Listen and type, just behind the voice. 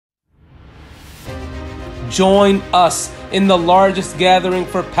Join us in the largest gathering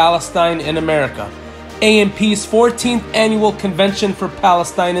for Palestine in America, AMP's 14th Annual Convention for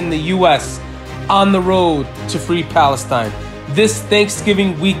Palestine in the U.S., on the road to free Palestine, this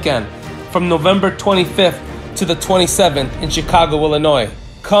Thanksgiving weekend from November 25th to the 27th in Chicago, Illinois.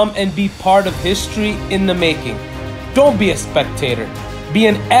 Come and be part of history in the making. Don't be a spectator. Be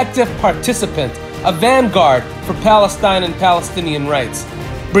an active participant, a vanguard for Palestine and Palestinian rights.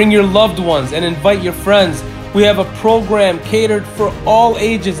 Bring your loved ones and invite your friends. We have a program catered for all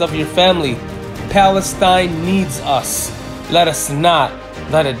ages of your family. Palestine needs us. Let us not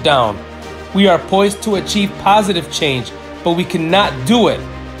let it down. We are poised to achieve positive change, but we cannot do it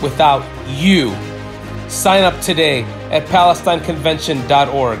without you. Sign up today at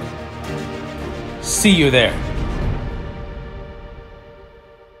PalestineConvention.org. See you there.